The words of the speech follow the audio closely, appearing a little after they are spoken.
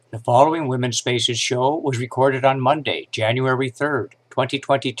The following Women's Spaces show was recorded on Monday, January 3rd,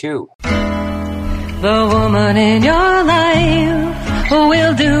 2022. The woman in your life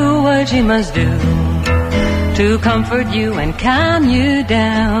will do what she must do to comfort you and calm you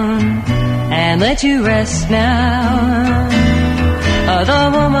down and let you rest now.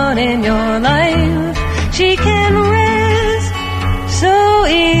 The woman in your life, she can rest so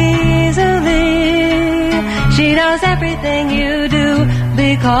easily. She knows everything you do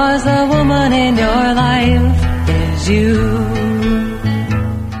because the woman in your life is you.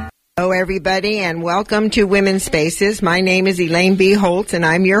 Hello, everybody, and welcome to Women's Spaces. My name is Elaine B. Holtz, and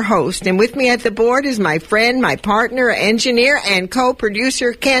I'm your host. And with me at the board is my friend, my partner, engineer, and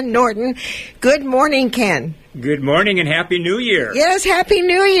co-producer, Ken Norton. Good morning, Ken. Good morning and Happy New Year. Yes, Happy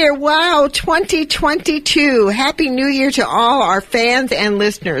New Year. Wow, 2022. Happy New Year to all our fans and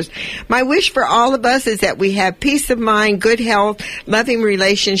listeners. My wish for all of us is that we have peace of mind, good health, loving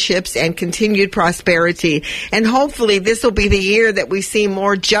relationships, and continued prosperity. And hopefully this will be the year that we see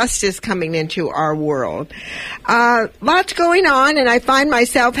more justice coming into our world. Lots going on, and I find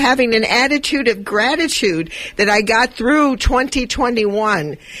myself having an attitude of gratitude that I got through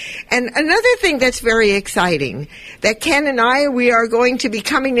 2021. And another thing that's very exciting, that Ken and we are going to be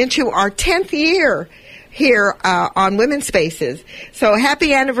coming into our 10th year here on Women's Spaces. So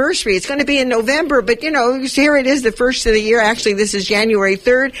happy anniversary. It's going to be in November, but, here it is, the first of the year. Actually, this is January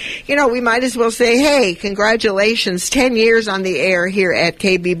 3rd. We might as well say, hey, congratulations, 10 years on the air here at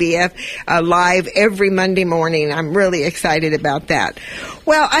KBBF live every Monday morning. I'm really excited about that.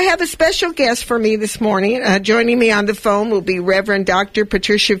 Well, I have a special guest for me this morning. Joining me on the phone will be Reverend Dr.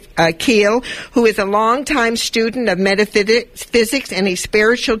 Patricia Keel, who is a longtime student of metaphysics and a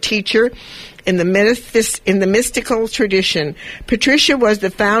spiritual teacher in the mystical tradition. Patricia was the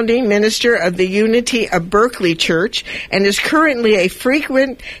founding minister of the Unity of Berkeley Church and is currently a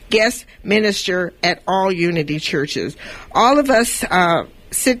frequent guest minister at all Unity churches. All of us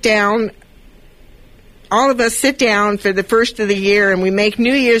sit down for the first of the year, and we make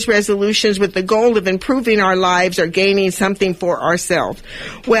New Year's resolutions with the goal of improving our lives or gaining something for ourselves.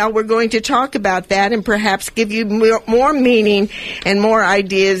 Well, we're going to talk about that and perhaps give you more meaning and more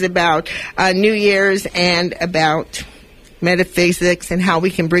ideas about New Year's and about metaphysics and how we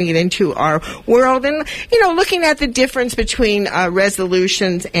can bring it into our world, and looking at the difference between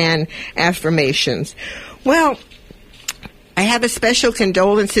resolutions and affirmations. Well, I have a special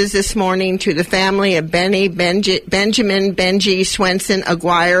condolences this morning to the family of Benjamin Benji Swenson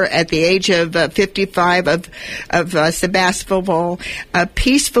Aguirre at the age of 55 of Sebastopol,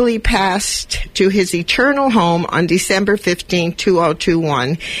 peacefully passed to his eternal home on December 15,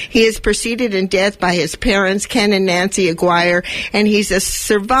 2021. He is preceded in death by his parents, Ken and Nancy Aguirre, and he's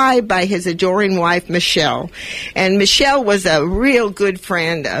survived by his adoring wife, Michelle. And Michelle was a real good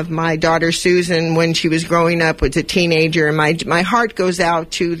friend of my daughter, Susan, when she was growing up, was a teenager, and my heart goes out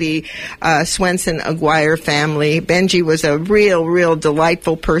to the Swenson Aguirre family. Benji was a real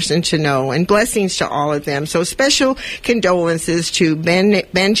delightful person to know, and blessings to all of them. So special condolences to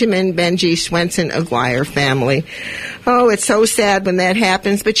Benjamin Benji Swenson Aguirre family. Oh, it's so sad when that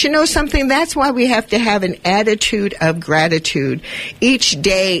happens. But something, that's why we have to have an attitude of gratitude. Each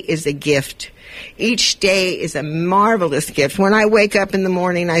day is a gift. Each day is a marvelous gift. When I wake up in the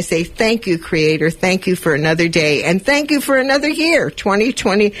morning, I say, thank you, Creator. Thank you for another day. And thank you for another year,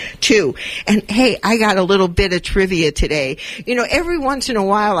 2022. And hey, I got a little bit of trivia today. Every once in a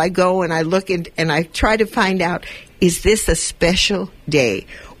while I go and I look and I try to find out, is this a special day?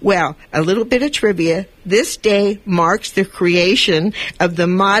 Well, a little bit of trivia. This day marks the creation of the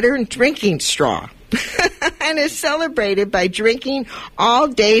modern drinking straw. And is celebrated by drinking all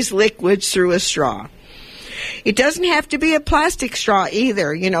day's liquids through a straw. It doesn't have to be a plastic straw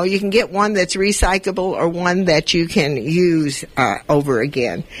either. You can get one that's recyclable or one that you can use over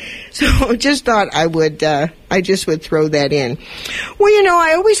again. So just thought I just would throw that in. Well,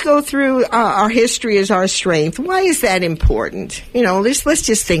 I always go through our history as our strength. Why is that important? Let's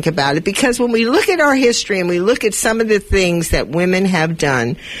just think about it. Because when we look at our history and we look at some of the things that women have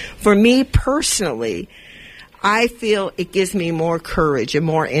done, for me personally, I feel it gives me more courage and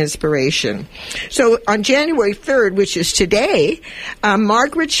more inspiration. So on January 3rd, which is today,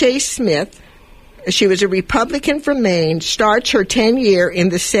 Margaret Chase Smith, she was a Republican from Maine, starts her 10-year in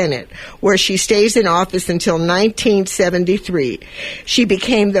the Senate, where she stays in office until 1973. She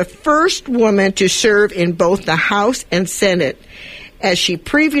became the first woman to serve in both the House and Senate, as she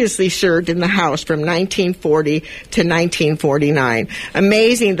previously served in the House from 1940 to 1949.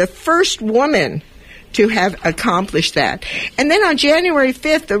 Amazing. The first woman to have accomplished that. And then on January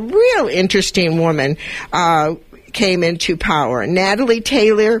 5th, a real interesting woman came into power. Natalie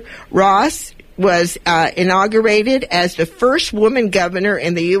Taylor Ross was inaugurated as the first woman governor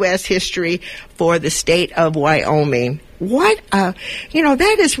in the U.S. history for the state of Wyoming.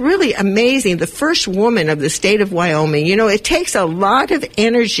 That is really amazing. The first woman of the state of Wyoming. It takes a lot of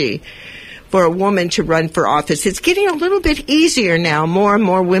energy for a woman to run for office. It's getting a little bit easier now. More and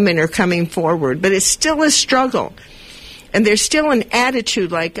more women are coming forward, but it's still a struggle. And there's still an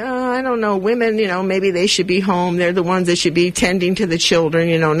attitude like, I don't know, women, maybe they should be home. They're the ones that should be tending to the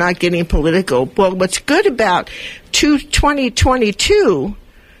children, not getting political. Well, what's good about 2022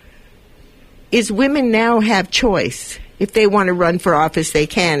 is women now have choice. If they want to run for office, they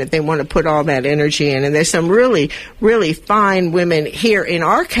can, if they want to put all that energy in. And there's some really, really fine women here in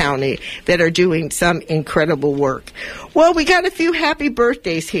our county that are doing some incredible work. Well, we got a few happy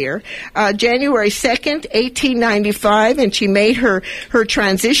birthdays here. January 2nd, 1895, and she made her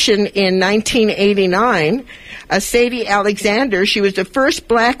transition in 1989. Sadie Alexander, she was the first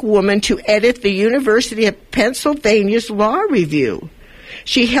black woman to edit the University of Pennsylvania's Law Review.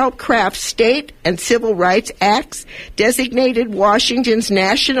 She helped craft state and civil rights acts, designated Washington's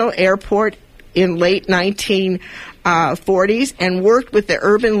national airport in late 1940s, and worked with the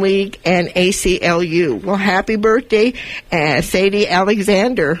Urban League and ACLU. Well, happy birthday, Sadie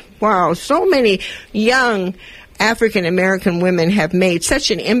Alexander. Wow, so many young African American women have made such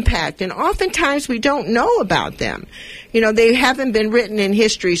an impact, and oftentimes we don't know about them. They haven't been written in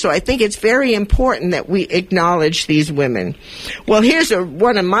history, so I think it's very important that we acknowledge these women. Well, here's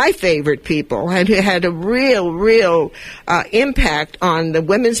one of my favorite people who had a real impact on the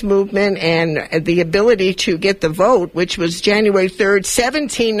women's movement and the ability to get the vote, which was January 3rd,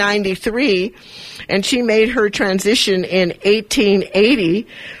 1793, and she made her transition in 1880,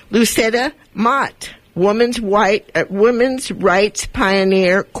 Lucetta Mott. Women's rights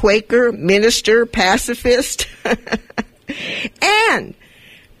pioneer, Quaker, minister, pacifist. And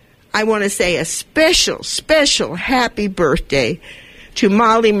I want to say a special happy birthday to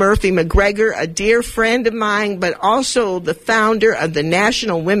Molly Murphy McGregor, a dear friend of mine, but also the founder of the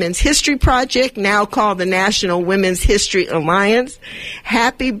National Women's History Project, now called the National Women's History Alliance.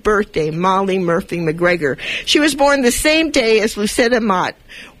 Happy birthday, Molly Murphy McGregor. She was born the same day as Lucetta Mott.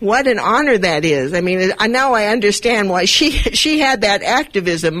 What an honor that is. I mean, now I understand why she had that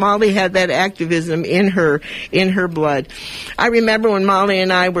activism. Molly had that activism in her blood. I remember when Molly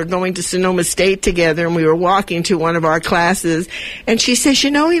and I were going to Sonoma State together, and we were walking to one of our classes, and she says,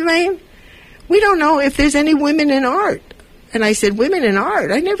 Elaine, we don't know if there's any women in art. And I said, women in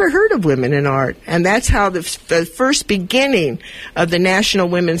art? I never heard of women in art. And that's how the first beginning of the National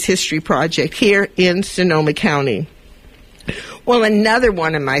Women's History Project here in Sonoma County. Well, another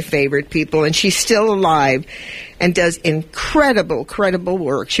one of my favorite people, and she's still alive and does incredible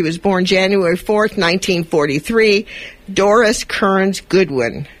work. She was born January 4th, 1943, Doris Kearns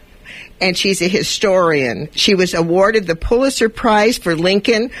Goodwin, and she's a historian. She was awarded the Pulitzer Prize for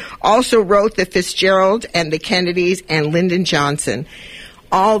Lincoln, also wrote the Fitzgerald and the Kennedys and Lyndon Johnson.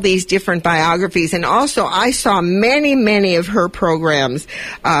 All these different biographies, and also I saw many of her programs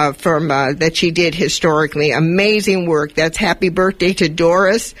that she did historically. Amazing work. That's happy birthday to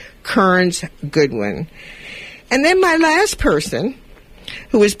Doris Kearns Goodwin. And then my last person,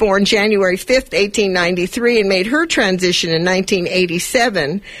 who was born January 5th, 1893, and made her transition in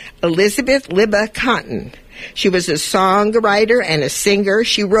 1987, Elizabeth Libba Cotton. She was a songwriter and a singer.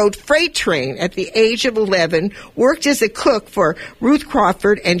 She wrote Freight Train at the age of 11, worked as a cook for Ruth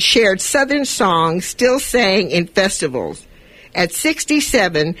Crawford, and shared Southern songs, still sang in festivals. At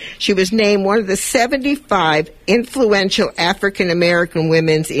 67, she was named one of the 75 influential African American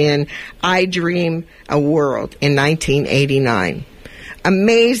women in I Dream a World in 1989.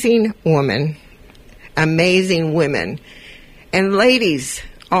 Amazing woman. Amazing women. And ladies,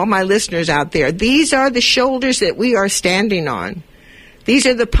 all my listeners out there, these are the shoulders that we are standing on. These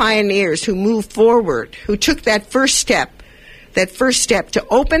are the pioneers who moved forward, who took that first step to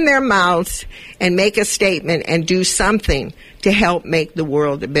open their mouths and make a statement and do something to help make the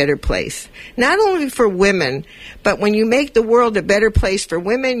world a better place. Not only for women, but when you make the world a better place for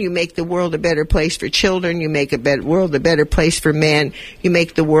women, you make the world a better place for children, you make world a better place for men, you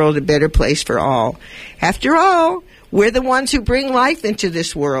make the world a better place for all. After all, we're the ones who bring life into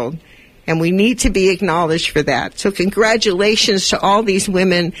this world, and we need to be acknowledged for that. So congratulations to all these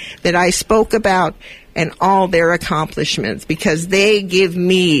women that I spoke about and all their accomplishments, because they give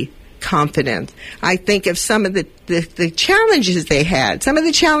me confidence. I think of some of the challenges they had, some of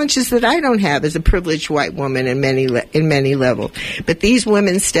the challenges that I don't have as a privileged white woman in many levels. But these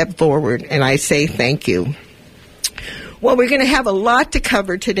women stepped forward, and I say thank you. Well, we're going to have a lot to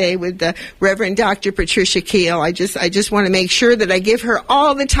cover today with Reverend Dr. Patricia Keel. I just want to make sure that I give her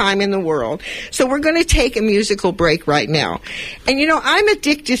all the time in the world. So we're going to take a musical break right now. And you know, I'm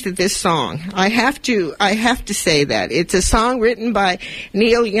addicted to this song. I have to say that. It's a song written by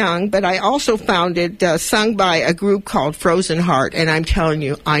Neil Young, but I also found it sung by a group called Frozen Heart. And I'm telling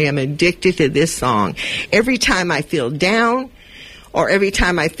you, I am addicted to this song. Every time I feel down, or every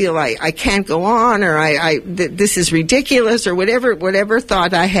time I feel I can't go on, or this is ridiculous, or whatever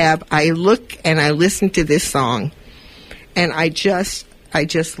thought I have, I look and I listen to this song, and I just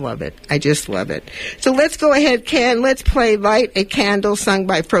love it. I just love it. So let's go ahead, Ken. Let's play "Light a Candle," sung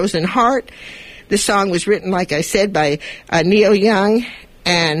by Frozen Heart. The song was written, like I said, by Neil Young.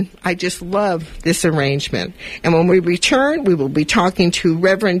 And I just love this arrangement. And when we return, we will be talking to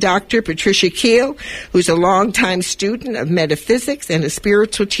Reverend Dr. Patricia Keel, who's a longtime student of metaphysics and a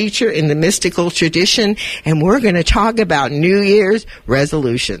spiritual teacher in the mystical tradition. And we're going to talk about New Year's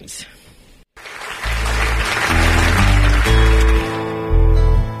resolutions.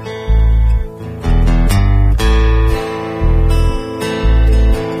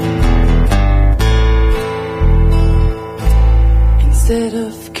 Instead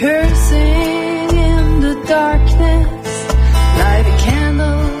of cursing in the darkness, light a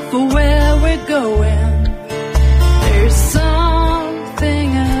candle for where we're going. There's something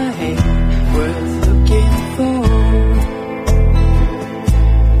ahead worth looking for.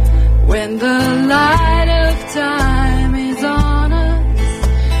 When the light of time is on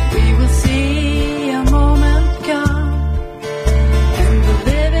us, we will see a moment come, and the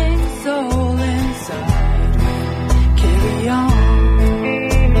living soul inside will carry on.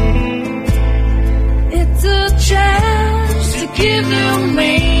 Chance to give new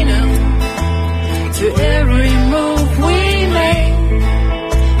meaning to every move we make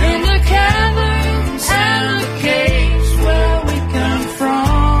in the caverns and the caves where we come from.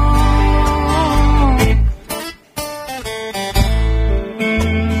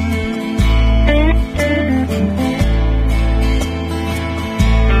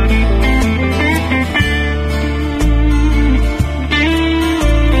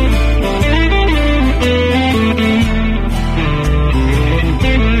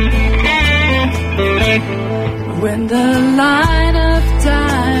 When the line of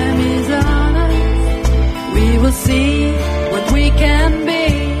time is on us, we will see what we can be,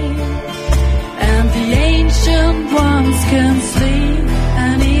 and the ancient ones can sleep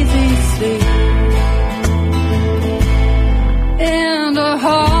an easy sleep in the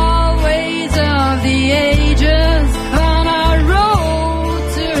hallways of the ages on our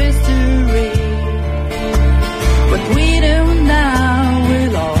road to history. What we do now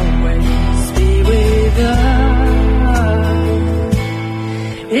will always be with us.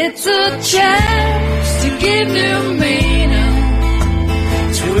 It's a chance to give new meaning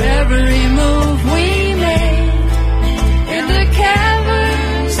to every move we make in the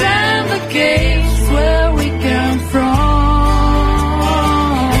caverns and the caves where we come from.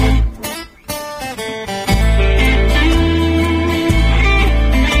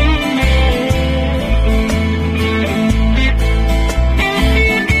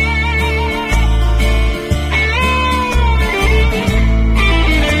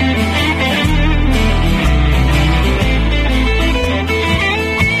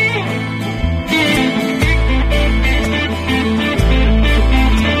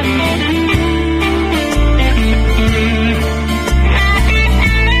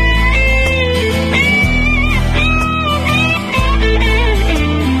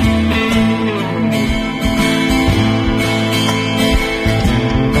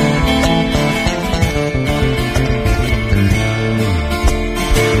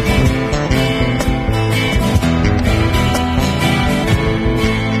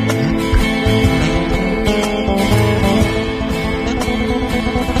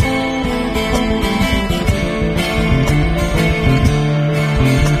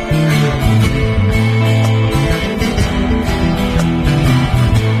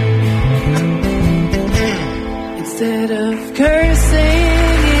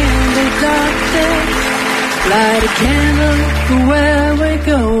 Light a candle for where we're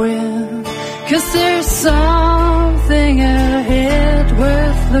going, 'cause there's something ahead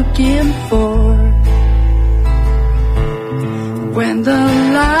worth looking for. When the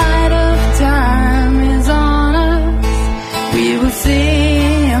light of time is on us, we will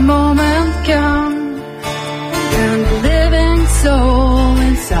see a moment come, and the living soul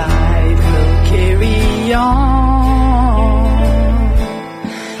inside will carry on.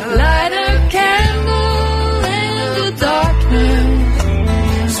 Light a candle in the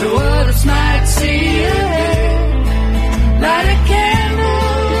darkness, so others might see ahead.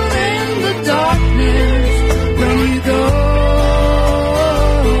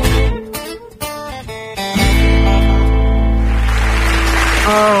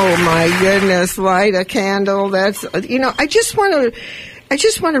 my goodness, light a candle. That's, I just want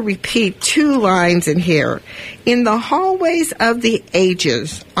to repeat 2 lines in here. In the hallways of the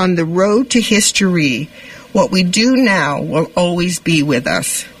ages, on the road to history, what we do now will always be with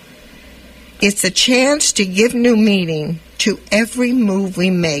us. It's a chance to give new meaning to every move we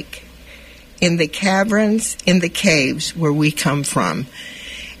make in the caverns, in the caves where we come from.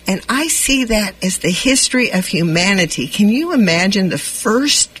 And I see that as the history of humanity. Can you imagine the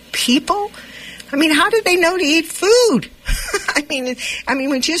first people? I mean, how did they know to eat food? I mean,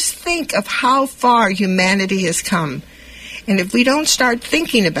 we just think of how far humanity has come. And if we don't start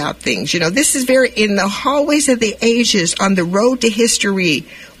thinking about things, this is very, in the hallways of the ages, on the road to history,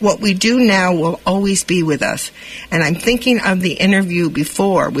 what we do now will always be with us. And I'm thinking of the interview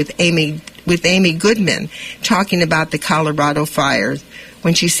before with Amy Goodman, talking about the Colorado fires,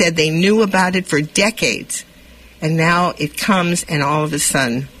 when she said they knew about it for decades. And now it comes, and all of a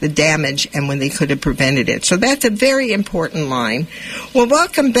sudden, the damage, and when they could have prevented it. So that's a very important line. Well,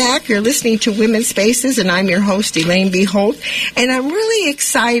 welcome back. You're listening to Women's Spaces, and I'm your host, Elaine B. Holt. And I'm really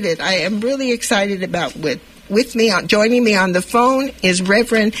excited. I am really excited about joining me on the phone is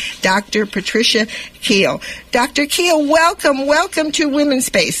Reverend Dr. Patricia Keel. Dr. Keel, welcome to Women's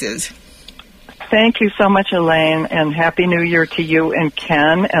Spaces. Thank you so much, Elaine, and Happy New Year to you and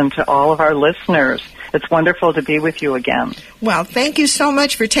Ken and to all of our listeners. It's wonderful to be with you again. Well, thank you so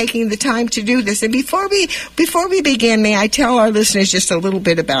much for taking the time to do this. And before we begin, may I tell our listeners just a little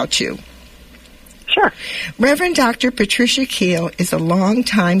bit about you? Sure. Reverend Dr. Patricia Keel is a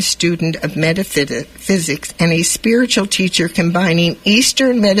longtime student of metaphysics and a spiritual teacher combining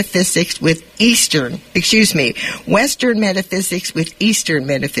Western metaphysics with Eastern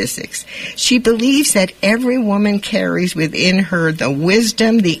metaphysics. She believes that every woman carries within her the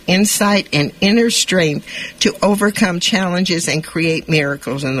wisdom, the insight, and inner strength to overcome challenges and create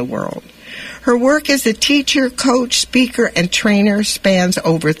miracles in the world. Her work as a teacher, coach, speaker, and trainer spans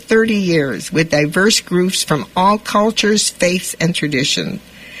over 30 years with diverse groups from all cultures, faiths, and traditions.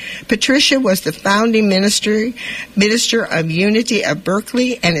 Patricia was the founding minister of Unity of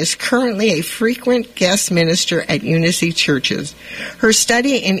Berkeley and is currently a frequent guest minister at Unity churches. Her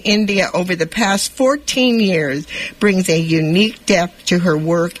study in India over the past 14 years brings a unique depth to her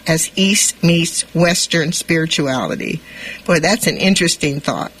work as East meets Western spirituality. Boy, that's an interesting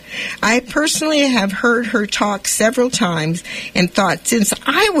thought. I personally have heard her talk several times and thought, since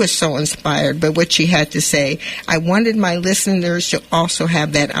I was so inspired by what she had to say, I wanted my listeners to also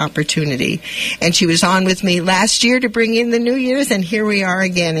have that opportunity. And she was on with me last year to bring in the New Year's, and here we are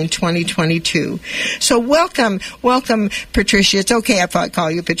again in 2022. So welcome, Patricia. It's okay if I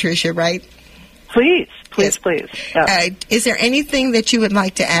call you Patricia, right? Please. Yes. Yes. Is there anything that you would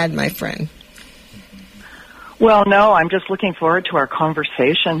like to add, my friend? Well, no, I'm just looking forward to our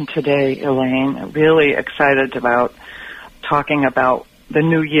conversation today, Elaine. Really excited about talking about the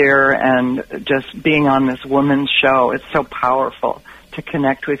new year and just being on this woman's show. It's so powerful to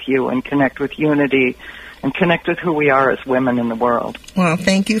connect with you and connect with Unity and connect with who we are as women in the world. Well,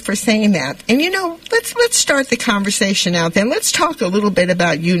 thank you for saying that. And, let's start the conversation out then. Let's talk a little bit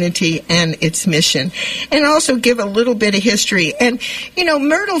about Unity and its mission and also give a little bit of history. And,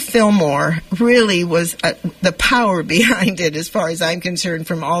 Myrtle Fillmore really was the power behind it as far as I'm concerned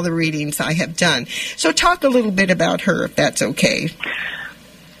from all the readings I have done. So talk a little bit about her, if that's okay.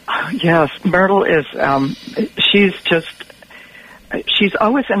 Yes, Myrtle is, she's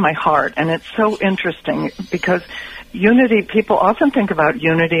always in my heart, and it's so interesting because Unity, people often think about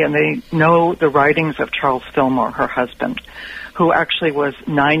Unity and they know the writings of Charles Fillmore, her husband, who actually was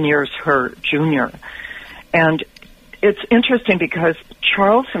 9 years her junior. And it's interesting because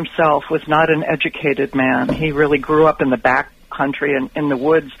Charles himself was not an educated man. He really grew up in the back country and in the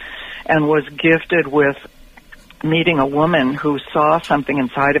woods and was gifted with meeting a woman who saw something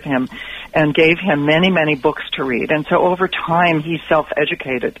inside of him and gave him many, many books to read. And so over time, he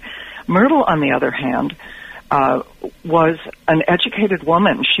self-educated. Myrtle, on the other hand, was an educated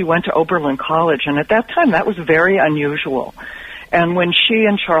woman. She went to Oberlin College, and at that time, that was very unusual. And when she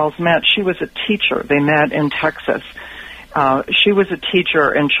and Charles met, she was a teacher. They met in Texas. She was a teacher,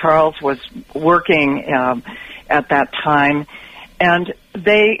 and Charles was working at that time. And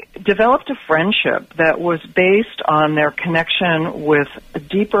they developed a friendship that was based on their connection with a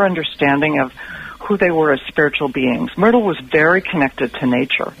deeper understanding of who they were as spiritual beings. Myrtle was very connected to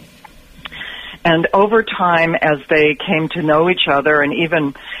nature. And over time, as they came to know each other, and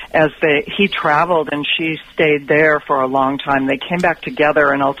even as he traveled and she stayed there for a long time, they came back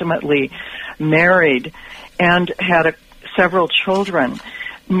together and ultimately married and had several children.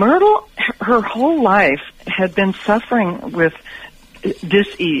 Myrtle, her whole life, had been suffering with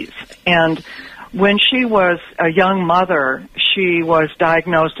dis-ease. And when she was a young mother, she was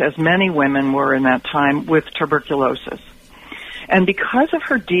diagnosed, as many women were in that time, with tuberculosis. And because of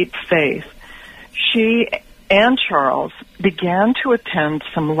her deep faith, she and Charles began to attend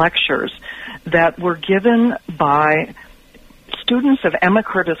some lectures that were given by students of Emma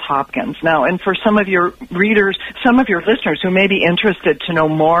Curtis Hopkins. Now, and for some of your readers, some of your listeners who may be interested to know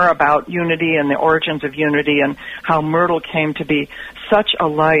more about unity and the origins of unity and how Myrtle came to be such a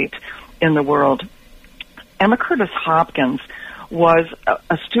light in the world, Emma Curtis Hopkins was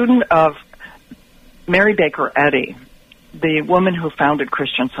a student of Mary Baker Eddy, the woman who founded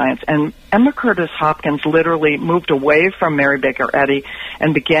Christian Science. And Emma Curtis Hopkins literally moved away from Mary Baker Eddy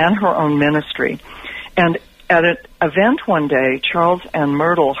and began her own ministry. And at an event one day, Charles and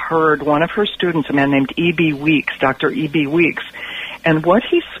Myrtle heard one of her students, a man named E.B. Weeks, Dr. E.B. Weeks, and what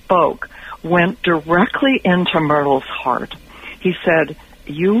he spoke went directly into Myrtle's heart. He said,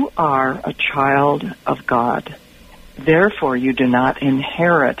 "You are a child of God. Therefore, you do not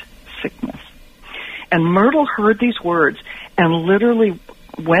inherit sickness." And Myrtle heard these words and literally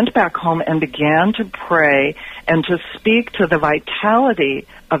went back home and began to pray and to speak to the vitality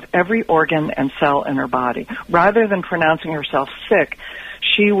of every organ and cell in her body. Rather than pronouncing herself sick,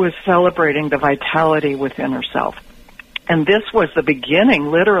 she was celebrating the vitality within herself. And this was the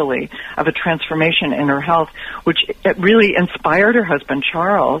beginning, literally, of a transformation in her health, which it really inspired her husband,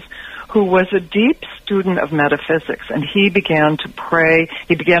 Charles, who was a deep student of metaphysics. And he began to pray.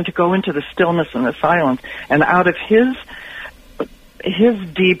 He began to go into the stillness and the silence. And out of his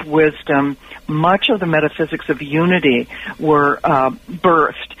deep wisdom, much of the metaphysics of unity were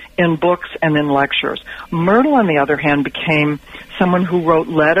birthed in books and in lectures. Myrtle, on the other hand, became someone who wrote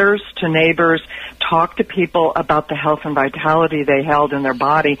letters to neighbors, talked to people about the health and vitality they held in their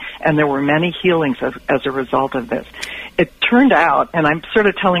body, and there were many healings as a result of this. It turned out, and I'm sort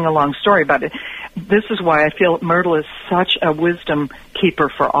of telling a long story, but this is why I feel Myrtle is such a wisdom keeper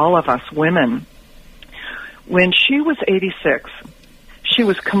for all of us women. When she was 86, she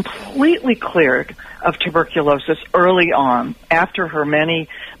was completely cleared of tuberculosis early on, after her many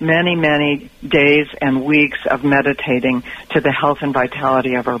days and weeks of meditating to the health and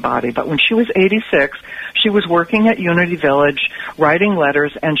vitality of her body. But when she was 86, she was working at Unity Village, writing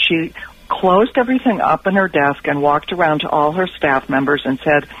letters, and she closed everything up in her desk and walked around to all her staff members and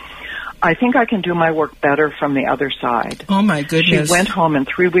said, "I think I can do my work better from the other side." Oh, my goodness. She went home, and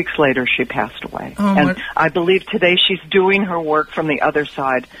 3 weeks later, she passed away. And I believe today she's doing her work from the other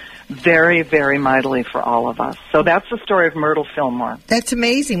side very, very mightily for all of us. So that's the story of Myrtle Fillmore. That's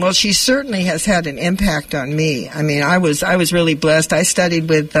amazing. Well, she certainly has had an impact on me. I mean, I was really blessed. I studied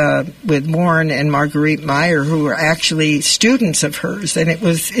with Warren and Marguerite Meyer, who were actually students of hers, and it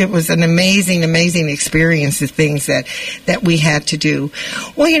was an amazing experience. The things that we had to do.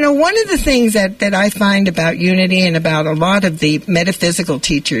 Well, you know, one of the things that I find about unity and about a lot of the metaphysical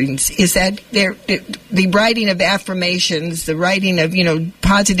teachings is that the writing of affirmations, the writing of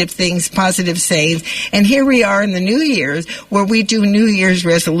positive things, positive sayings, and here we are in the New Year's where we do New Year's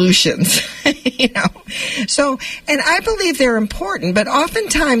resolutions, So, and I believe they're important, but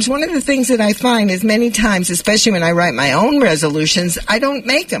oftentimes one of the things that I find is many times, especially when I write my own resolutions, I don't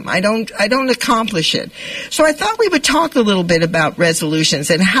make them. I don't accomplish it. So I thought we would talk a little bit about resolutions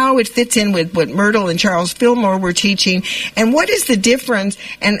and how it fits in with what Myrtle and Charles Fillmore were teaching, and what is the difference,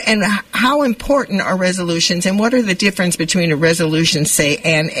 and how important are resolutions, and what are the difference between a resolution, say,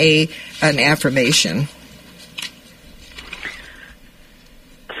 and an affirmation.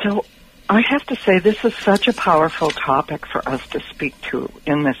 So I have to say this is such a powerful topic for us to speak to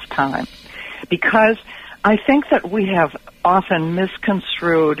in this time, because I think that we have often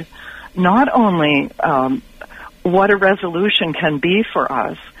misconstrued not only what a resolution can be for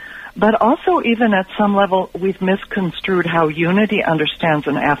us, but also even at some level we've misconstrued how unity understands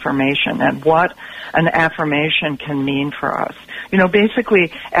an affirmation and what an affirmation can mean for us.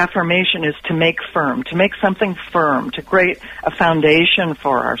 Basically, affirmation is to make something firm, to create a foundation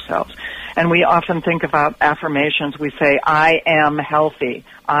for ourselves. And we often think about affirmations. We say, "I am healthy,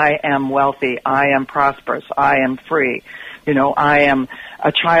 I am wealthy, I am prosperous, I am free, I am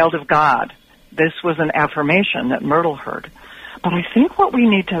a child of God." This was an affirmation that Myrtle heard. But I think what we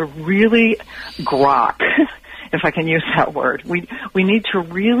need to really grok, if I can use that word, we need to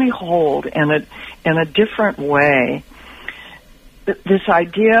really hold in a different way this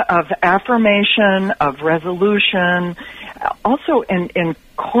idea of affirmation, of resolution, also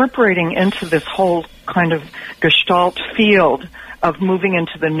incorporating into this whole kind of gestalt field of moving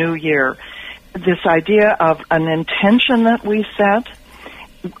into the new year, this idea of an intention that we set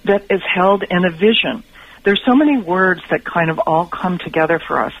that is held in a vision. there's so many words that kind of all come together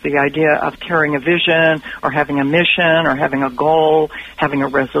for us. The idea of carrying a vision or having a mission or having a goal, having a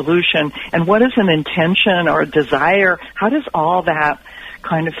resolution. And what is an intention or a desire? How does all that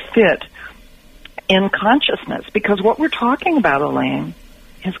kind of fit in consciousness? Because what we're talking about, Elaine,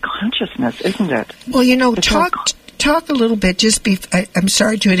 is consciousness, isn't it? Well, talk a little bit. I'm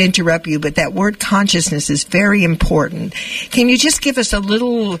sorry to interrupt you, but that word consciousness is very important. Can you just give us a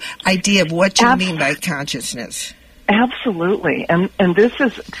little idea of what you mean by consciousness? Absolutely. And this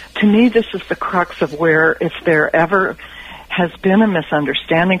is, to me, this is the crux of where, if there ever has been a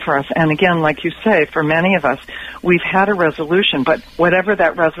misunderstanding for us, and again, like you say, for many of us, we've had a resolution, but whatever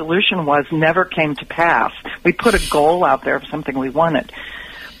that resolution was never came to pass. We put a goal out there of something we wanted.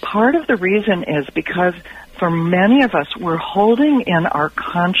 Part of the reason is because for many of us, we're holding in our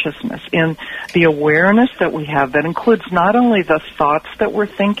consciousness, in the awareness that we have that includes not only the thoughts that we're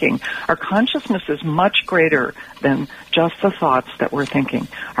thinking. Our consciousness is much greater than just the thoughts that we're thinking.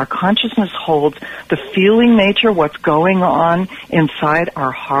 Our consciousness holds the feeling nature, what's going on inside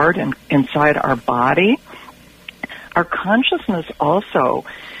our heart and inside our body. Our consciousness also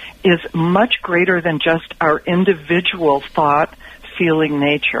is much greater than just our individual thought, feeling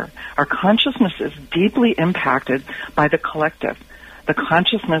nature. Our consciousness is deeply impacted by the collective, the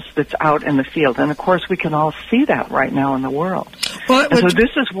consciousness that's out in the field. And of course, we can all see that right now in the world. Well, so this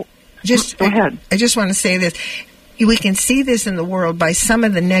is... Go ahead. I just want to say this. We can see this in the world by some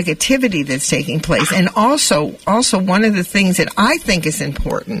of the negativity that's taking place, and also one of the things that I think is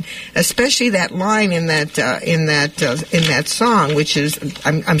important, especially that line in that song, which is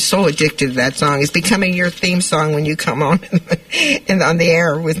I'm so addicted to that song. It's becoming your theme song when you come on and on the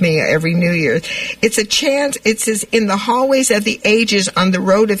air with me every New Year. It's a chant. It says, "In the hallways of the ages, on the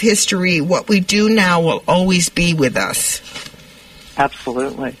road of history, what we do now will always be with us."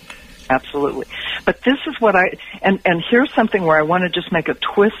 Absolutely. Absolutely. But this is what and here's something where I want to just make a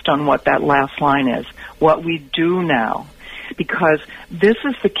twist on what that last line is, what we do now, because this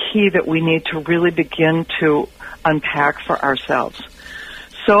is the key that we need to really begin to unpack for ourselves.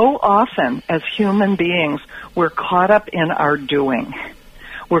 So often as human beings, we're caught up in our doing.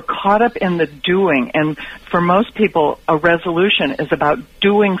 We're caught up in the doing, and for most people, a resolution is about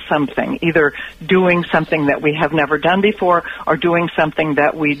doing something, either doing something that we have never done before or doing something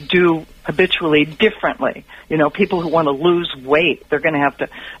that we do habitually differently. You know, people who want to lose weight, they're going to have to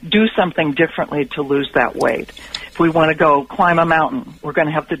do something differently to lose that weight. If we want to go climb a mountain, we're going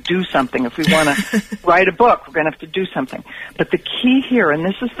to have to do something. If we want to write a book, we're going to have to do something. But the key here, and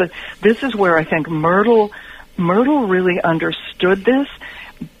this is where I think Myrtle really understood this,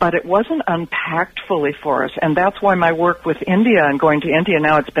 but it wasn't unpacked fully for us, and that's why my work with India and going to India,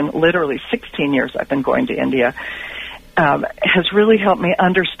 now it's been literally 16 years I've been going to India, has really helped me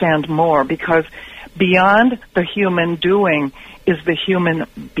understand more, because beyond the human doing is the human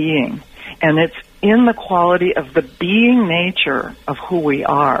being, and it's in the quality of the being nature of who we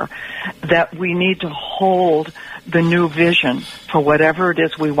are that we need to hold the new vision for whatever it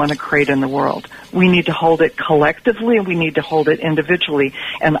is we want to create in the world. We need to hold it collectively, and we need to hold it individually.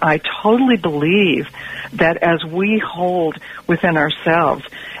 And I totally believe that as we hold within ourselves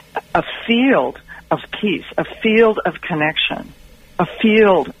a field of peace, a field of connection, a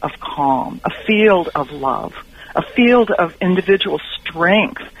field of calm, a field of love, a field of individual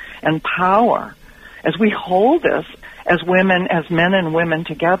strength and power, as we hold this as women, as men and women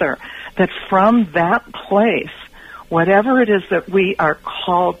together, that from that place, whatever it is that we are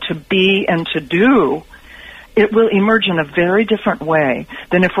called to be and to do, it will emerge in a very different way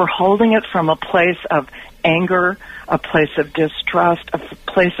than if we're holding it from a place of anger, a place of distrust, a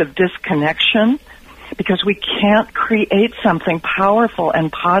place of disconnection, because we can't create something powerful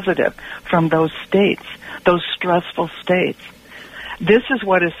and positive from those states, those stressful states. This is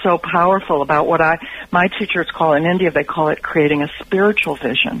what is so powerful about what my teachers call in India, they call it creating a spiritual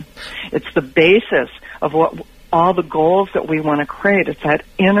vision. It's the basis of what all the goals that we want to create. It's that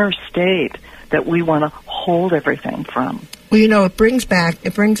inner state that we want to hold everything from. Well, you know, it brings back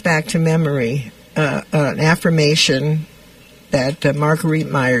to memory an affirmation that Marguerite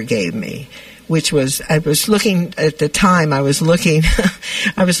Meyer gave me, which was, I was looking for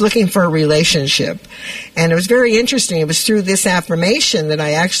a relationship, and it was very interesting. It was through this affirmation that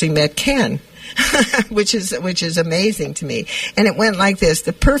I actually met Ken, which is amazing to me. And it went like this: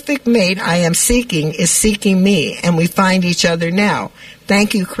 the perfect mate I am seeking is seeking me, and we find each other now.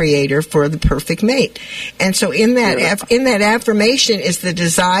 Thank you, Creator, for the perfect mate. And so in that affirmation is the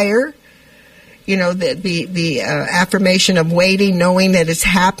desire, the affirmation of waiting, knowing that it's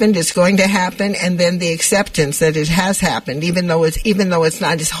happened, it's going to happen, and then the acceptance that it has happened, even though it's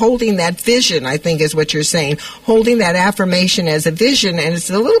not. It's holding that vision, I think, is what you're saying. Holding that affirmation as a vision, and it's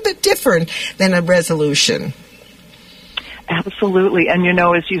a little bit different than a resolution. Absolutely. And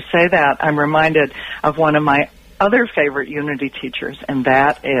as you say that, I'm reminded of one of my other favorite Unity teachers, and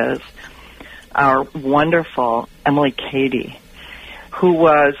that is our wonderful Emily Cady, who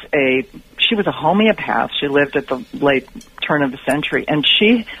was a homeopath. She lived at the late turn of the century, and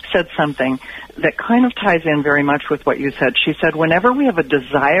she said something that kind of ties in very much with what you said. She said, whenever we have a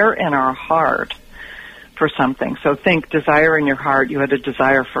desire in our heart for something, so think desire in your heart, you had a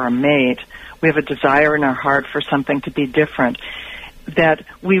desire for a mate, we have a desire in our heart for something to be different, that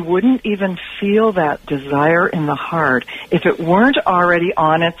we wouldn't even feel that desire in the heart if it weren't already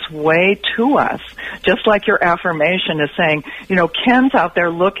on its way to us. Just like your affirmation is saying, Ken's out there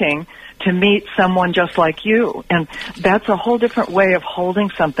looking to meet someone just like you. And that's a whole different way of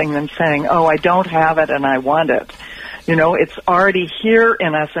holding something than saying, oh, I don't have it and I want it. It's already here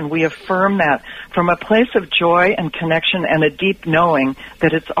in us, and we affirm that from a place of joy and connection and a deep knowing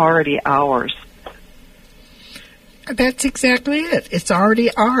that it's already ours. That's exactly it. It's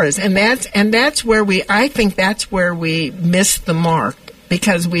already ours. And that's where I think that's where we miss the mark,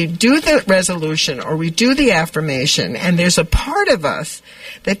 because we do the resolution or we do the affirmation, and there's a part of us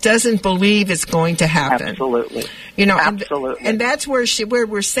that doesn't believe it's going to happen. Absolutely. Absolutely. And that's where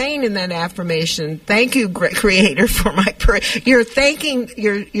we're saying in that affirmation, thank you, Creator, for my prayer. You're saying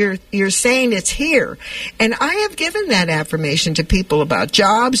it's here. And I have given that affirmation to people about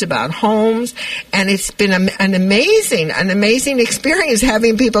jobs, about homes, and it's been an amazing experience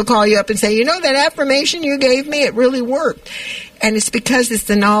having people call you up and say, that affirmation you gave me, it really worked. And it's because it's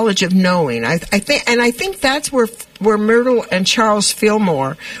the knowledge of knowing. I think that's where Myrtle and Charles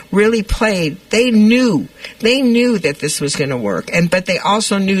Fillmore really played. They knew that this was going to work, but they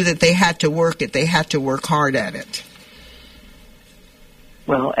also knew that they had to work it. They had to work hard at it.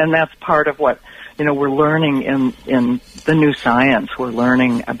 Well, and that's part of what we're learning in the new science. We're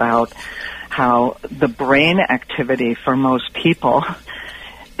learning about how the brain activity for most people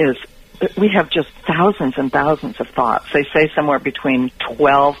is. We have just thousands and thousands of thoughts. They say somewhere between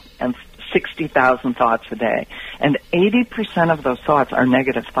 12 and 60,000 thoughts a day. And 80% of those thoughts are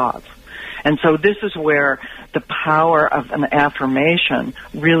negative thoughts. And so this is where the power of an affirmation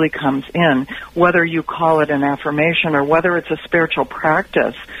really comes in, whether you call it an affirmation or whether it's a spiritual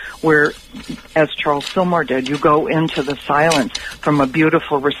practice where, as Charles Fillmore did, you go into the silence from a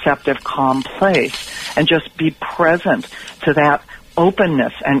beautiful, receptive, calm place and just be present to that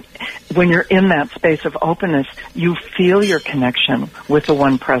openness. And when you're in that space of openness, you feel your connection with the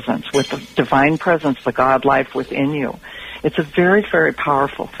one presence, with the divine presence, the God life within you. It's a very, very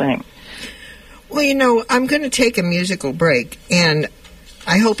powerful thing. Well, I'm going to take a musical break, and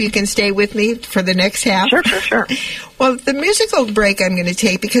I hope you can stay with me for the next half. Sure. Well, the musical break I'm going to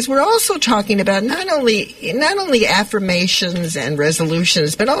take, because we're also talking about not only affirmations and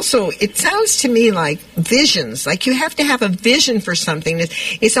resolutions, but also it sounds to me like visions. Like you have to have a vision for something.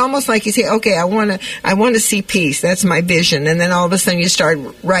 It's almost like you say, okay, I want to see peace. That's my vision. And then all of a sudden you start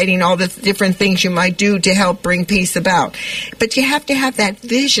writing all the different things you might do to help bring peace about. But you have to have that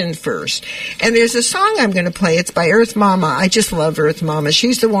vision first. And there's a song I'm going to play. It's by Earth Mama. I just love Earth Mama.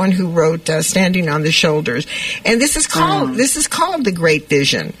 She's the one who wrote Standing on the Shoulders. And this is called The Great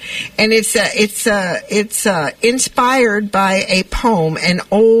Vision. And it's inspired by a poem, an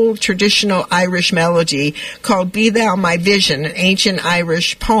old traditional Irish melody called Be Thou My Vision, an ancient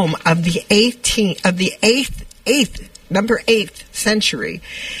Irish poem of the 8th century.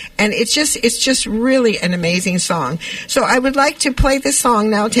 And it's just really an amazing song. So I would like to play this song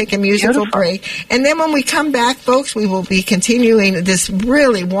now, take a musical break. And then when we come back, folks, we will be continuing this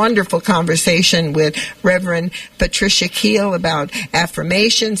really wonderful conversation with Reverend Patricia Keel about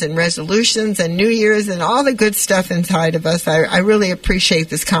affirmations and resolutions and New Year's and all the good stuff inside of us. I really appreciate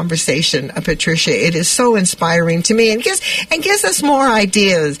this conversation, Patricia. It is so inspiring to me and gives us more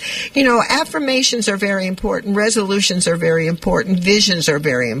ideas. Affirmations are very important. Resolutions are very important. Visions are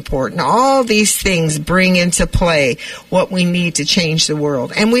very important. All these things bring into play what we need to change the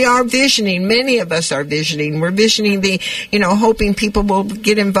world. And we are visioning. Many of us are visioning. We're visioning hoping people will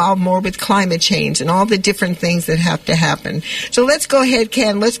get involved more with climate change and all the different things that have to happen. So let's go ahead,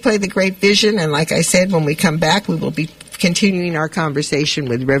 Ken. Let's play The Great Vision. And like I said, when we come back, we will be continuing our conversation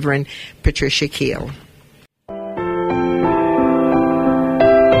with Reverend Patricia Keel.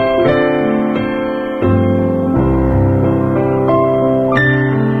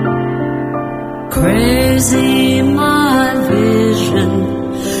 Crazy my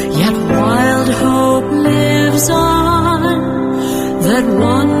vision, Yet wild hope lives on, that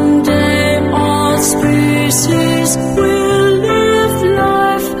one day all species will live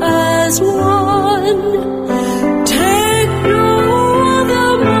life as one. Take no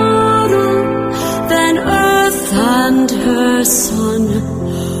other model than Earth and her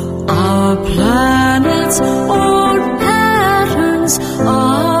sun, our planet's own patterns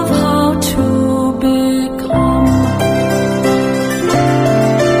of how to become.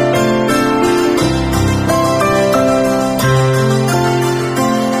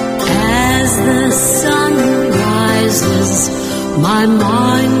 As the sun rises, my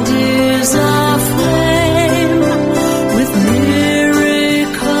mind is aflame with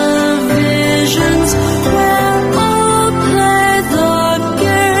miracle visions where I'll play the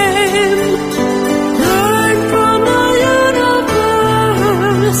game. Learn from the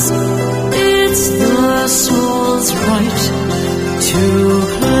universe, it's the soul's right to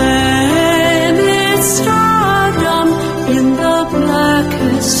claim its stardom in the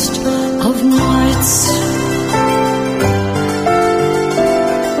blackest of nights.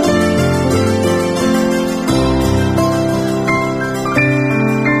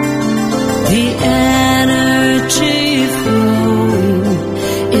 The energy flowing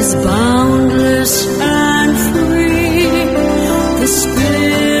is boundless and free. The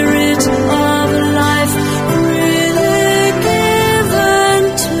spirit of life really given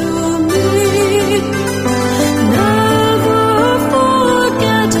to me. Never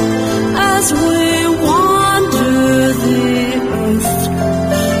forget as we wander the earth,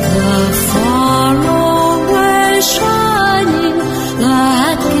 the faraway shining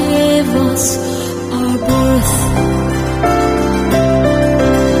that gave us our birth.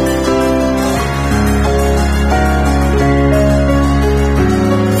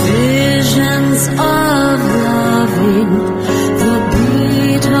 Visions of loving, the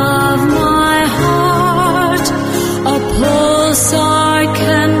beat of my heart, a pulse I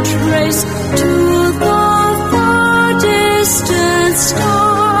can trace to the far distant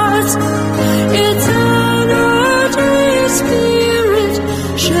stars. Its energy spirit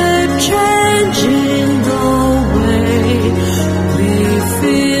shape changing the way we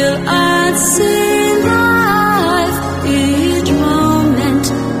feel and see life each moment,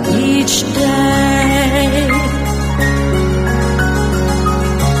 each day.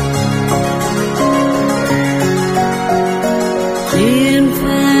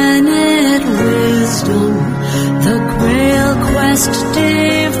 Infinite wisdom, the Grail quest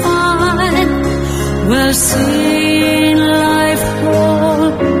divine, where seeing life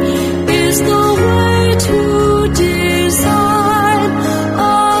whole is the way to design a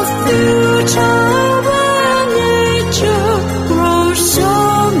future where nature grows so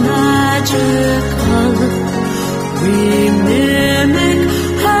magical. We mimic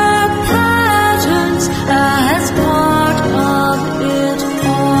her patterns as part of it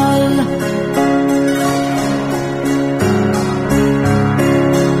all.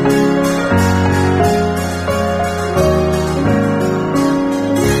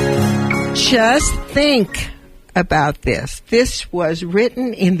 Just think about this. This was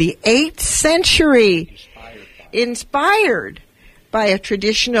written in the 8th century, inspired by a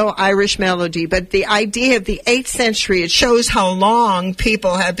traditional Irish melody. But the idea of the 8th century, it shows how long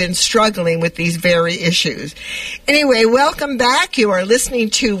people have been struggling with these very issues. Anyway, welcome back. You are listening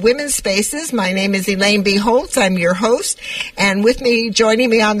to Women's Spaces. My name is Elaine B. Holtz. I'm your host. And with me, joining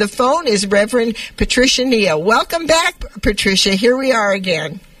me on the phone is Reverend Patricia Neal. Welcome back, Patricia. Here we are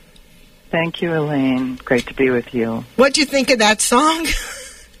again. Thank you, Elaine. Great to be with you. What do you think of that song?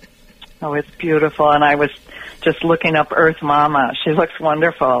 Oh, it's beautiful. And I was just looking up Earth Mama. She looks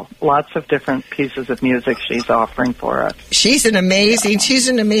wonderful. Lots of different pieces of music she's offering for us. She's an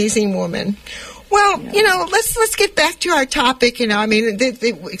amazing woman. Well, you know, let's get back to our topic. You know, I mean,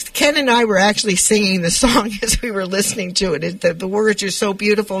 Ken and I were actually singing the song as we were listening to it. The words are so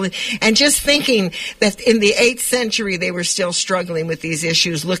beautiful, and just thinking that in the 8th century they were still struggling with these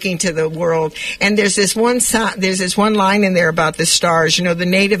issues, looking to the world. And there's this one line in there about the stars. You know, the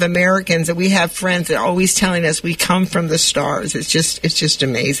Native Americans, and we have friends that are always telling us we come from the stars. It's just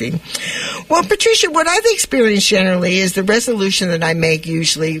amazing. Well, Patricia, what I've experienced generally is the resolution that I make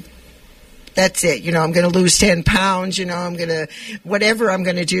usually. That's it. You know, I'm going to lose 10 pounds. You know, whatever I'm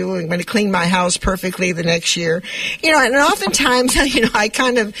going to do, I'm going to clean my house perfectly the next year. You know, and oftentimes, you know,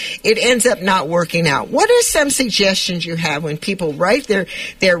 it ends up not working out. What are some suggestions you have when people write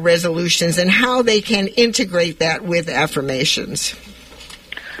their resolutions and how they can integrate that with affirmations?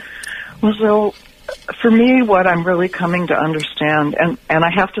 Well, so for me, what I'm really coming to understand, and I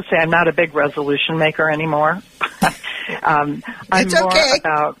have to say I'm not a big resolution maker anymore. I'm That's more okay.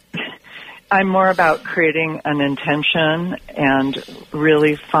 about I'm more about creating an intention and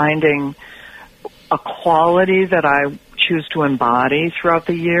really finding a quality that I choose to embody throughout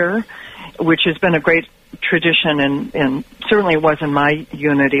the year, which has been a great tradition and certainly was in my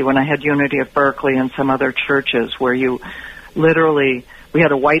Unity when I had Unity at Berkeley and some other churches where you literally, we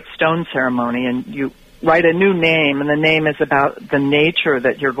had a white stone ceremony and you write a new name and the name is about the nature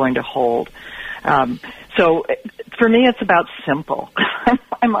that you're going to hold. So for me, it's about simple.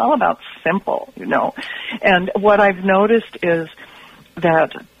 I'm all about simple, you know. And what I've noticed is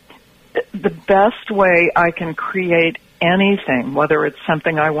that the best way I can create anything, whether it's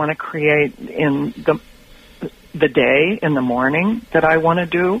something I want to create in the day, in the morning that I want to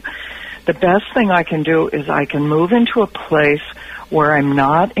do, the best thing I can do is I can move into a place where I'm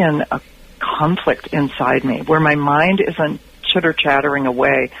not in a conflict inside me, where my mind isn't chitter-chattering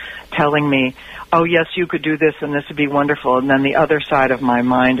away, telling me, oh, yes, you could do this and this would be wonderful. And then the other side of my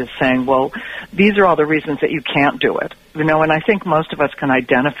mind is saying, well, these are all the reasons that you can't do it. You know, and I think most of us can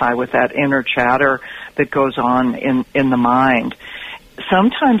identify with that inner chatter that goes on in the mind.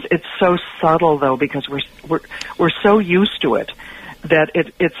 Sometimes it's so subtle, though, because we're so used to it that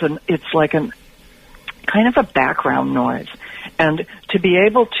it's like a kind of a background noise. And to be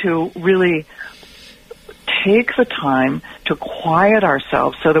able to really take the time to quiet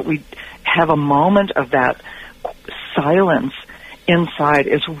ourselves so that we have a moment of that silence inside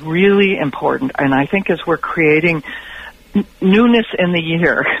is really important. And I think as we're creating newness in the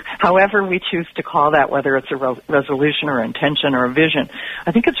year, however we choose to call that, whether it's a resolution or intention or a vision,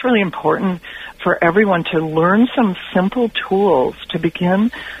 I think it's really important for everyone to learn some simple tools to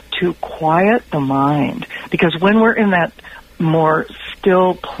begin to quiet the mind. Because when we're in that more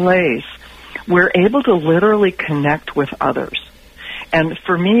still place, we're able to literally connect with others. And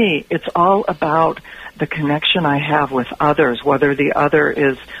for me, it's all about the connection I have with others, whether the other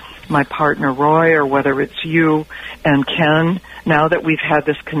is my partner Roy or whether it's you and Ken, now that we've had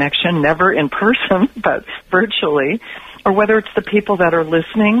this connection, never in person, but virtually, or whether it's the people that are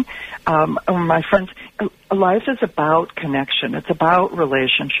listening, or my friends. Life is about connection. It's about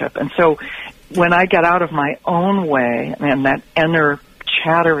relationship. And so when I get out of my own way and that inner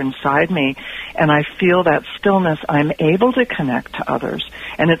chatter inside me and I feel that stillness, I'm able to connect to others.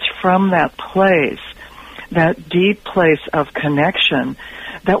 And it's from that place, that deep place of connection,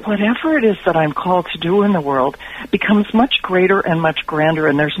 that whatever it is that I'm called to do in the world becomes much greater and much grander,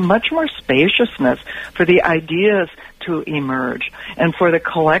 and there's much more spaciousness for the ideas to emerge and for the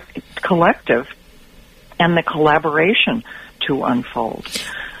collective and the collaboration to unfold.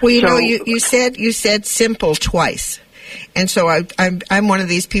 Well, you know, you said simple twice. And so I'm one of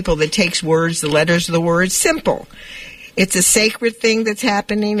these people that takes words, the letters of the word, simple. It's a sacred thing that's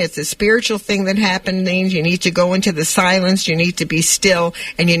happening. It's a spiritual thing that's happening. You need to go into the silence. You need to be still,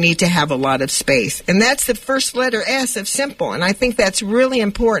 and you need to have a lot of space. And that's the first letter S of simple. And I think that's really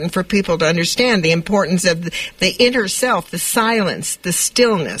important for people to understand the importance of the inner self, the silence, the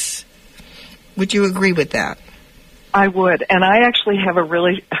stillness. Would you agree with that? I would. And I actually have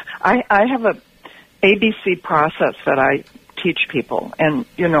I have a ABC process that I teach people. And,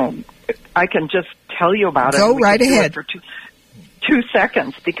 you know, I can just tell you about it. Go right ahead. For two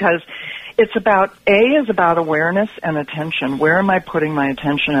seconds, because it's about, A is about awareness and attention. Where am I putting my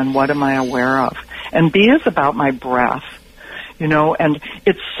attention and what am I aware of? And B is about my breath. You know, and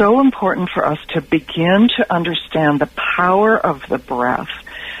it's so important for us to begin to understand the power of the breath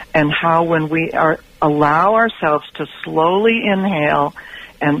and how when we allow ourselves to slowly inhale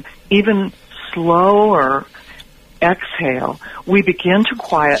and even slower exhale, we begin to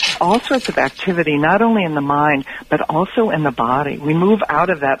quiet all sorts of activity, not only in the mind, but also in the body. We move out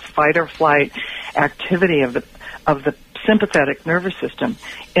of that fight or flight activity of the sympathetic nervous system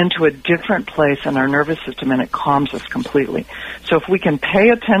into a different place in our nervous system, and it calms us completely. So if we can pay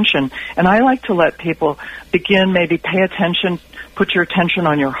attention, and I like to let people begin, maybe pay attention, put your attention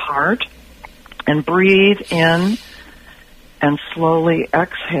on your heart, and breathe in and slowly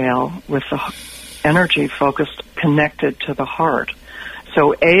exhale with the energy focused, connected to the heart.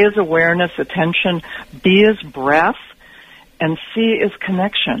 So A is awareness, attention, B is breath, and C is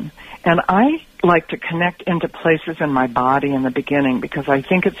connection. And I like to connect into places in my body in the beginning because I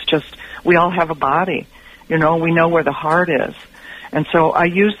think it's just, we all have a body. You know, we know where the heart is. And so I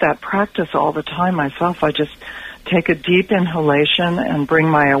use that practice all the time myself. I just take a deep inhalation and bring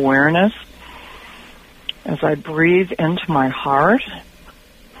my awareness as I breathe into my heart.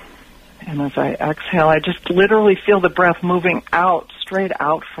 And as I exhale, I just literally feel the breath moving out, straight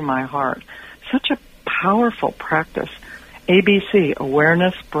out from my heart. Such a powerful practice. ABC,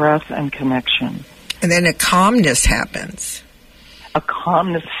 awareness, breath, and connection. And then a calmness happens. a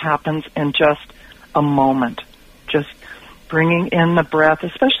calmness happens in just a moment. Just bringing in the breath,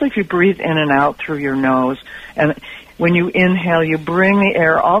 especially if you breathe in and out through your nose. And when you inhale, you bring the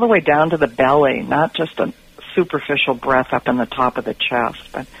air all the way down to the belly, not just a superficial breath up in the top of the chest,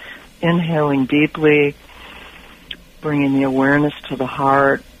 but inhaling deeply, bringing the awareness to the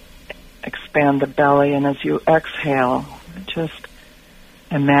heart, expand the belly, and as you exhale, just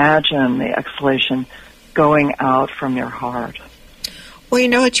imagine the exhalation going out from your heart. Well,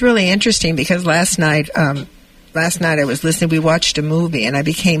 it's really interesting because last night I was listening. We watched a movie, and I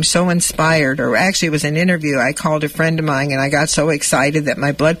became so inspired. Or actually, it was an interview. I called a friend of mine, and I got so excited that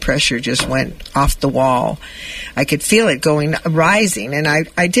my blood pressure just went off the wall. I could feel it rising, and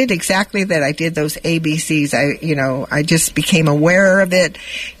I did exactly that. I did those ABCs. I just became aware of it.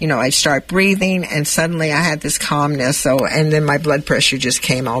 I start breathing, and suddenly I had this calmness. And then my blood pressure just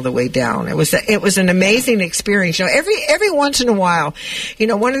came all the way down. It was an amazing experience. Every once in a while,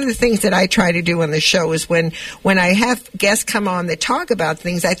 one of the things that I try to do on the show is when I have guests come on that talk about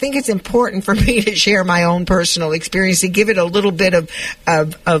things, I think it's important for me to share my own personal experience to give it a little bit of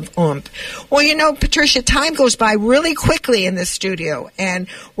oomph. Well, Patricia, time goes by really quickly in this studio, and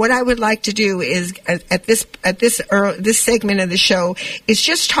what I would like to do is at this segment of the show is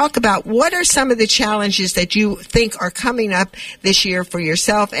just talk about what are some of the challenges that you think are coming up this year for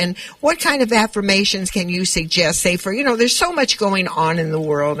yourself, and what kind of affirmations can you suggest? Say there's so much going on in the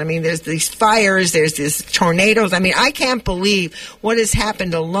world. I mean, there's these fires, there's this tornadoes. I mean, I can't believe what has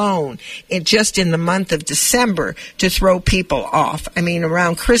happened alone just in the month of December to throw people off. I mean,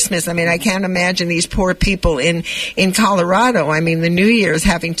 around Christmas, I can't imagine these poor people in Colorado. I mean, the New Year's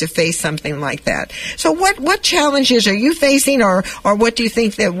having to face something like that. So what challenges are you facing, or what do you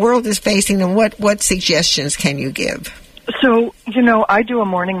think the world is facing, and what suggestions can you give? So, I do a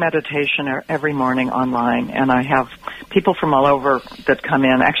morning meditation every morning online, and I have people from all over that come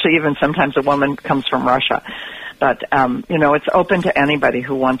in. Actually, even sometimes a woman comes from Russia. But, it's open to anybody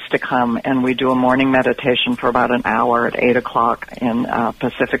who wants to come, and we do a morning meditation for about an hour at 8 o'clock in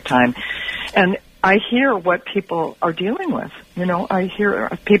Pacific time. And I hear what people are dealing with. I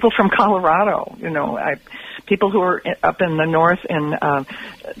hear people from Colorado, people who are up in the north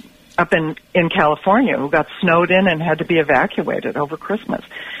up in California who got snowed in and had to be evacuated over Christmas.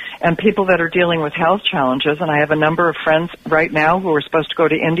 And people that are dealing with health challenges. And I have a number of friends right now who are supposed to go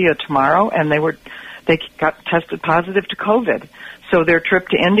to India tomorrow, and they got tested positive to COVID. So their trip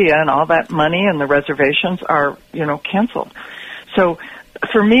to India and all that money and the reservations are, canceled. So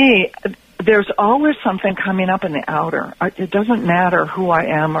for me, there's always something coming up in the outer. It doesn't matter who I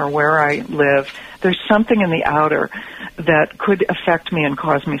am or where I live. There's something in the outer that could affect me and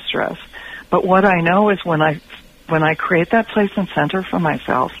cause me stress. But what I know is when I create that place and center for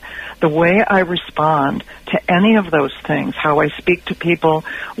myself, the way I respond to any of those things, how I speak to people,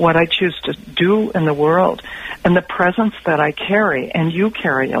 what I choose to do in the world, and the presence that I carry, and you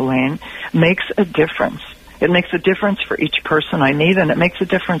carry, Elaine, makes a difference. It makes a difference for each person I meet, and it makes a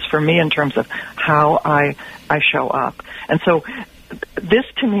difference for me in terms of how I show up. And so this,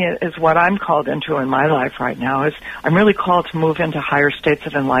 to me, is what I'm called into in my life right now. Is I'm really called to move into higher states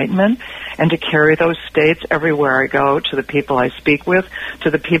of enlightenment and to carry those states everywhere I go, to the people I speak with,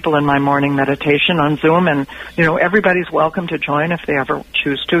 to the people in my morning meditation on Zoom. And, everybody's welcome to join if they ever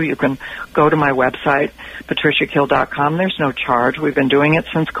choose to. You can go to my website, patriciakeel.com. There's no charge. We've been doing it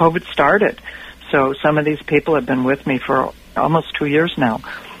since COVID started. So some of these people have been with me for almost 2 years now.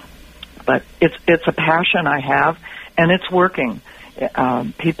 But it's a passion I have, and it's working.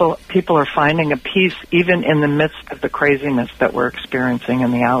 People are finding a peace even in the midst of the craziness that we're experiencing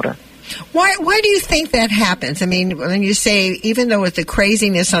in the outer. Why do you think that happens? I mean, when you say, even though it's the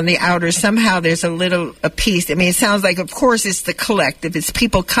craziness on the outer, somehow there's a peace. I mean, it sounds like, of course, it's the collective. It's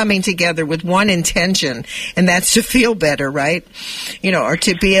people coming together with one intention, and that's to feel better, right? Or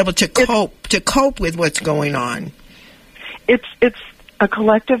to be able to cope with what's going on. It's a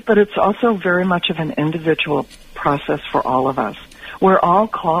collective, but it's also very much of an individual process for all of us. We're all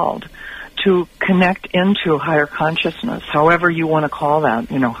called to connect into higher consciousness, however you want to call that,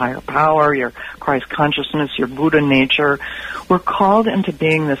 higher power, your Christ consciousness, your Buddha nature. We're called into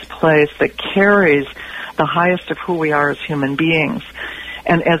being this place that carries the highest of who we are as human beings.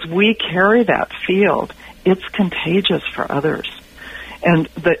 And as we carry that field, it's contagious for others. And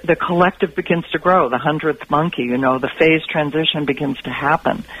the collective begins to grow, the 100th monkey, the phase transition begins to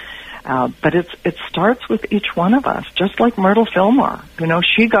happen. But it starts with each one of us, just like Myrtle Fillmore.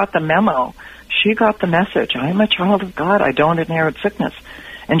 She got the memo. She got the message. I am a child of God. I don't inherit sickness.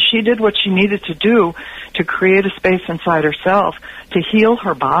 And she did what she needed to do to create a space inside herself to heal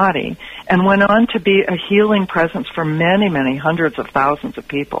her body and went on to be a healing presence for many, many hundreds of thousands of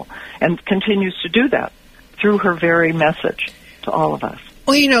people, and continues to do that through her very message to all of us.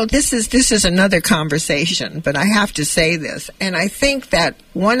 Well, you know, this is another conversation, but I have to say this, and I think that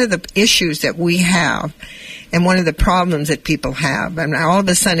one of the issues that we have, and one of the problems that people have, and all of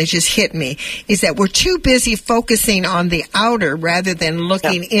a sudden it just hit me, is that we're too busy focusing on the outer rather than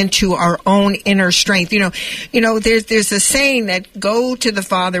looking into our own inner strength. You know, there's a saying that go to the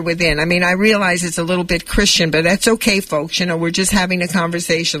Father within. I mean, I realize it's a little bit Christian, but that's okay, folks. You know, we're just having a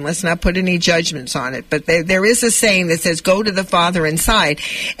conversation. Let's not put any judgments on it. But there is a saying that says go to the Father inside.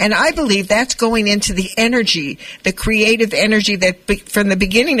 And I believe that's going into the energy, the creative energy that from the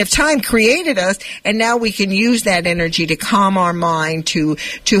beginning of time created us, and now we can use that energy to calm our mind, to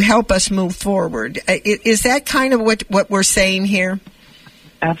help us move forward. Is that kind of what we're saying here?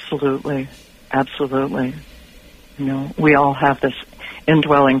 Absolutely. Absolutely. You know, we all have this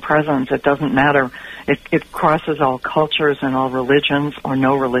indwelling presence. It doesn't matter. It crosses all cultures and all religions or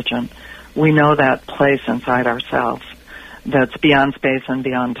no religion. We know that place inside ourselves that's beyond space and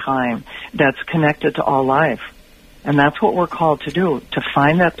beyond time, that's connected to all life. And that's what we're called to do, to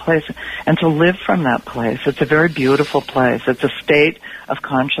find that place and to live from that place. It's a very beautiful place. It's a state of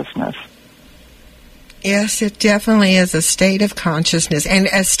consciousness. Yes, it definitely is a state of consciousness, and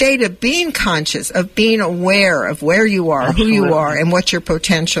a state of being conscious, of being aware of where you are, Absolutely. who you are, and what your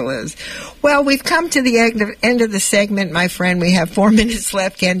potential is. Well, we've come to the end of the segment, my friend. We have 4 minutes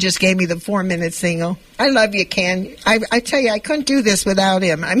left. Ken just gave me the 4-minute signal. I love you, Ken. I tell you, I couldn't do this without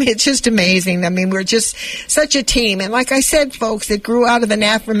him. I mean, it's just amazing. I mean, we're just such a team. And like I said, folks, it grew out of an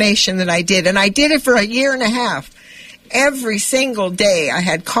affirmation that I did, and I did it for a year and a half. Every single day I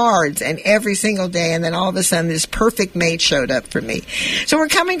had cards, and every single day, and then all of a sudden this perfect mate showed up for me. So we're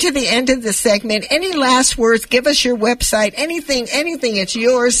coming to the end of the segment. Any last words? Give us your website, anything. It's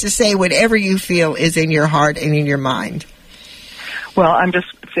yours to say whatever you feel is in your heart and in your mind. Well, I'm just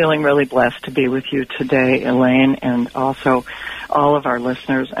feeling really blessed to be with you today, Elaine, and also all of our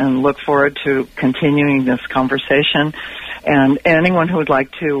listeners, and look forward to continuing this conversation. And anyone who would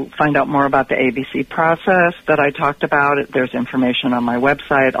like to find out more about the ABC process that I talked about, there's information on my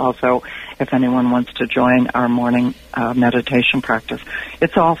website. Also, if anyone wants to join our morning meditation practice,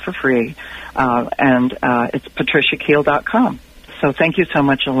 it's all for free. And it's patriciakeel.com. So thank you so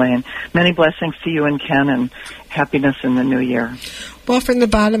much, Elaine. Many blessings to you and Ken, and happiness in the new year. Well, from the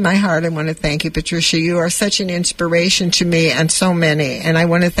bottom of my heart, I want to thank you, Patricia. You are such an inspiration to me and so many. And I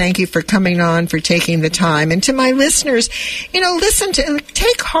want to thank you for coming on, for taking the time. And to my listeners,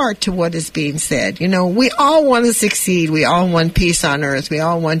 take heart to what is being said. You know, we all want to succeed. We all want peace on earth. We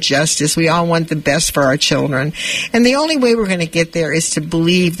all want justice. We all want the best for our children. And the only way we're going to get there is to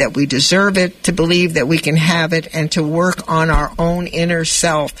believe that we deserve it, to believe that we can have it, and to work on our own inner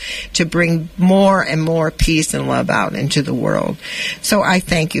self to bring more and more peace and love out into the world. So I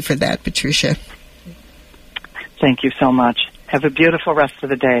thank you for that, Patricia. Thank you so much. Have a beautiful rest of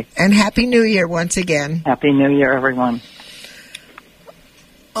the day. And Happy New Year once again. Happy New Year, everyone.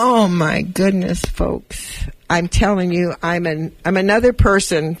 Oh, my goodness, folks. I'm telling you, I'm another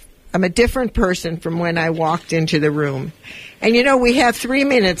person. I'm a different person from when I walked into the room. And, you know, we have 3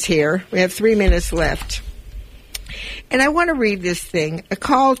 minutes here. We have 3 minutes left. And I want to read this thing, a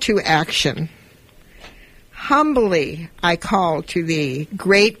call to action. Humbly I call to thee,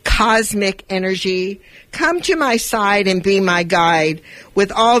 great cosmic energy. Come to my side and be my guide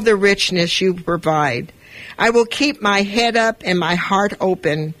with all the richness you provide. I will keep my head up and my heart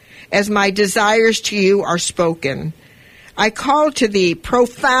open as my desires to you are spoken. I call to thee,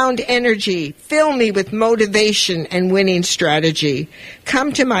 profound energy. Fill me with motivation and winning strategy.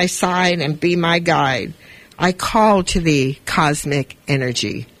 Come to my side and be my guide. I call to thee, cosmic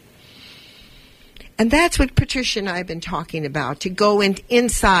energy. And that's what Patricia and I have been talking about, to go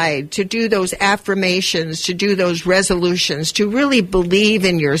inside, to do those affirmations, to do those resolutions, to really believe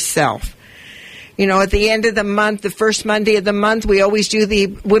in yourself. You know, at the end of the month, the first Monday of the month, we always do the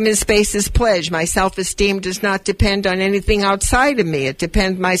Women's Spaces Pledge. My self-esteem does not depend on anything outside of me.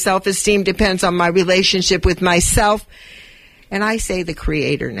 My self-esteem depends on my relationship with myself. And I say the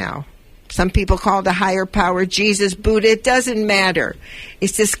Creator now. Some people call it a higher power, Jesus, Buddha. It doesn't matter.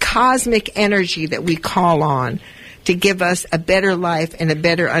 It's this cosmic energy that we call on to give us a better life and a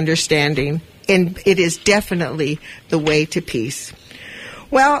better understanding. And it is definitely the way to peace.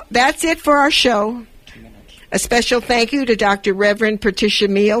 Well, that's it for our show. A special thank you to Dr. Reverend Patricia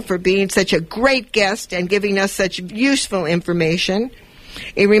Keel for being such a great guest and giving us such useful information.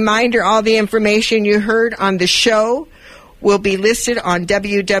 A reminder, all the information you heard on the show will be listed on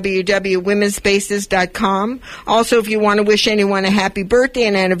www.womenspaces.com. Also, if you want to wish anyone a happy birthday,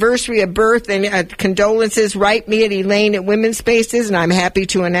 an anniversary, a birth, and condolences, write me at Elaine at Women's Spaces, and I'm happy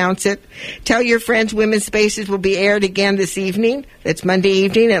to announce it. Tell your friends Women's Spaces will be aired again this evening. That's Monday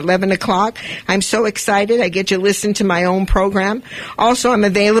evening at 11 o'clock. I'm so excited. I get to listen to my own program. Also, I'm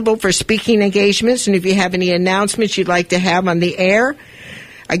available for speaking engagements, and if you have any announcements you'd like to have on the air,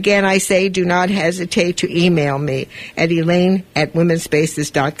 again, I say do not hesitate to email me at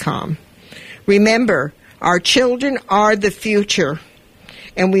elaine@womenspaces.com. Remember, our children are the future,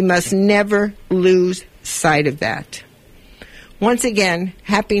 and we must never lose sight of that. Once again,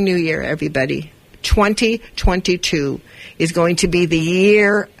 Happy New Year, everybody. 2022 is going to be the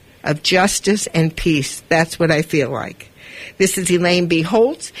year of justice and peace. That's what I feel like. This is Elaine B.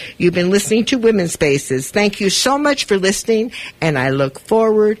 Holtz. You've been listening to Women's Spaces. Thank you so much for listening, and I look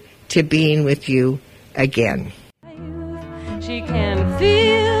forward to being with you again. She can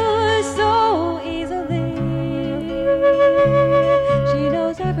feel so easily. She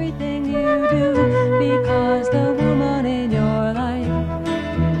knows everything you do because the woman in your life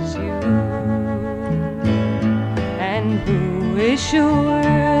is you. And who is sure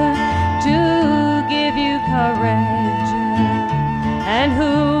to give you courage? And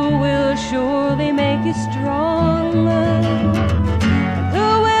who will surely make you strong? And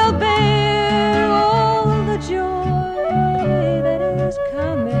who will bear all the joy that is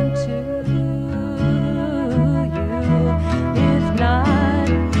coming to you? If not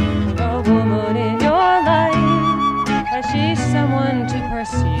a woman in your life, she's someone to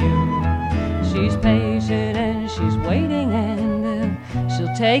pursue. She's patient and she's waiting, and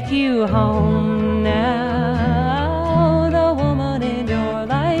she'll take you home now.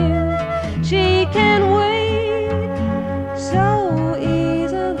 She can wait so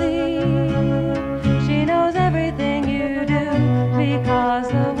easily. She knows everything you do because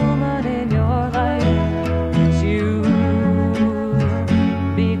the woman in your life is you.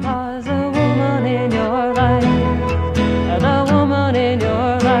 Because the woman in your life, the woman in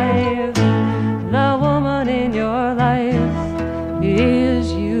your life, the woman in your life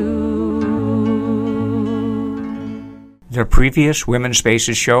is you. The previous Women's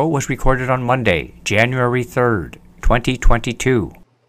Spaces show was recorded on Monday, January 3rd, 2022.